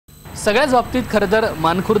सगळ्याच बाबतीत खरं तर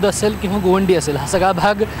मानखुर्द असेल किंवा गोवंडी असेल हा सगळा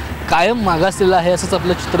भाग कायम मागासलेला आहे असंच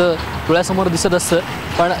आपलं चित्र डोळ्यासमोर दिसत असतं।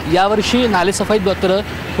 पण यावर्षी नालेसफाईत मात्र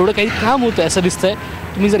थोडं काही काम होतं असं दिसतंय।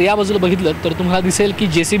 तुम्ही जर या बाजूला बघितलं तर तुम्हाला दिसेल की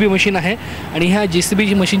JCB मशीन आहे आणि ह्या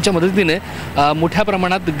JCB मशीनच्या मदतीने मोठ्या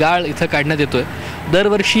प्रमाणात गाळ इथं काढण्यात येतोय।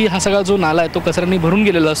 दरवर्षी हा सगळा जो नाला आहे तो कचऱ्याने भरून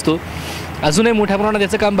गेलेला असतो। अजूनही मोठ्या प्रमाणात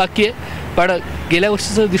याचं काम बाकी आहे, पण गेल्या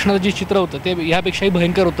वर्षीचं दिसणारं जे चित्र होतं ते ह्यापेक्षाही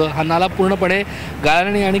भयंकर होतं। हा नाला पूर्णपणे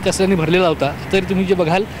गाळाने आणि कचऱ्याने भरलेला होता। तर तुम्ही जे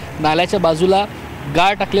बघाल नाल्याच्या बाजूला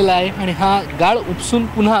गाळ टाकलेला आहे आणि हा गाळ उपसून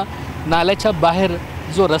पुन्हा नाल्याच्या बाहेर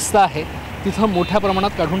जो रस्ता आहे तिथं मोठ्या प्रमाणात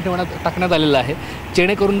काढून टाकण्यात आलेला आहे,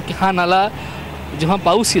 जेणेकरून की हा नाला जेव्हा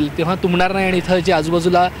पाऊस येईल तेव्हा तुंबणार नाही आणि इथं जे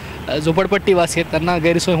आजूबाजूला झोपडपट्टी वासी आहेत त्यांना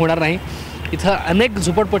गैरसोय होणार नाही। इथं अनेक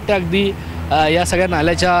झोपडपट्ट्या अगदी या सगळ्या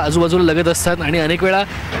नाल्याच्या आजूबाजूला लगत असतात आणि अनेक वेळा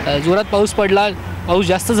जोरात पाऊस पडला, पाऊस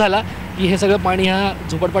जास्त झाला की हे सगळं पाणी ह्या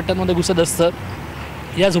झोपडपट्ट्यांमध्ये घुसत असतं।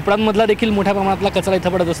 या झोपड्यांमधला देखील मोठ्या प्रमाणातला कचरा इथं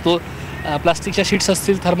पडत असतो। प्लास्टिकच्या शीट्स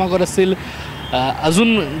असतील, थर्माकोल असतील,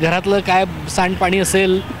 अजून घरातलं काय सांडपाणी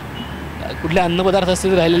असेल, कुठले अन्नपदार्थ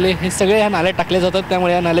असतील राहिलेले, हे सगळे ह्या नाल्यात टाकले जातात।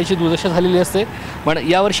 त्यामुळे या नाल्याची दुर्दशा झालेली असते। पण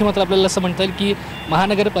यावर्षी मात्र आपल्याला असं म्हणता येईल की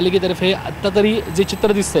महानगरपालिकेतर्फे आत्ता तरी जे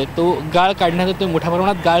चित्र दिसतंय तो गाळ काढण्यात येतो, मोठ्या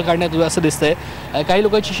प्रमाणात गाळ काढण्यात येतो असं दिसतंय। काही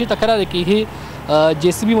लोकांची अशी तक्रार आहे की ही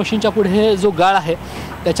JCB मशीनच्या पुढे जो गाळ आहे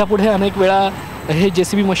त्याच्यापुढे अनेक वेळा हे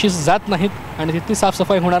JCB मशीन्स जात नाहीत आणि तिथली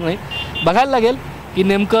साफसफाई होणार नाही। बघायला लागेल की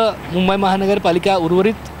नेमकं मुंबई महानगरपालिका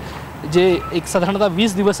उर्वरित जे एक साधारणतः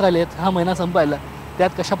 20 दिवस राहिले आहेत हा महिना संपायला, त्यात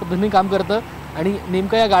कशा पद्धतीने काम करतं आणि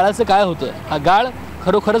नेमकं या गाळाचं काय होतं। हा गाळ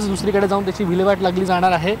खरोखरच दुसरीकडे जाऊन त्याची विल्हेवाट लागली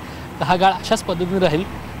जाणार आहे तर हा गाळ अशाच पद्धतीने राहील?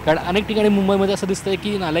 कारण अनेक ठिकाणी मुंबईमध्ये असं दिसतंय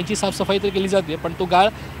की नाल्याची साफसफाई तर केली जाते पण तो गाळ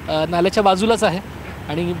नाल्याच्या बाजूलाच आहे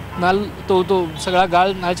आणि तो सगळा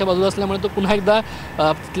गाळ नाल्याच्या बाजूला असल्यामुळे तो पुन्हा एकदा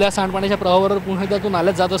तिथल्या सांडपाण्याच्या प्रवाहावर पुन्हा एकदा तो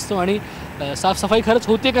नाल्यात जात असतो आणि साफसफाई खरंच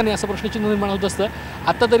होते का नाही असं प्रश्नचिन्ह निर्माण होत असतं।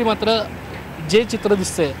 आत्ता तरी मात्र जे चित्र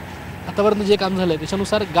दिसतंय, आतापर्यंत जे काम झालं आहे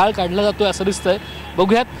त्याच्यानुसार गाळ काढला जातो आहे असं दिसतंय।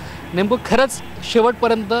 बघूयात नेमकं खरंच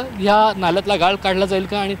शेवटपर्यंत ह्या नाल्यातला गाळ काढला जाईल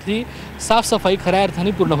का आणि ती साफसफाई खऱ्या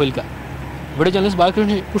अर्थाने पूर्ण होईल का। व्हिडिओ जर्नलिस्ट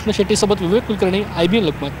बाळकृष्ण शेट्टीसोबत विवेक कुलकर्णी, IBN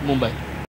लोकमत, मुंबई।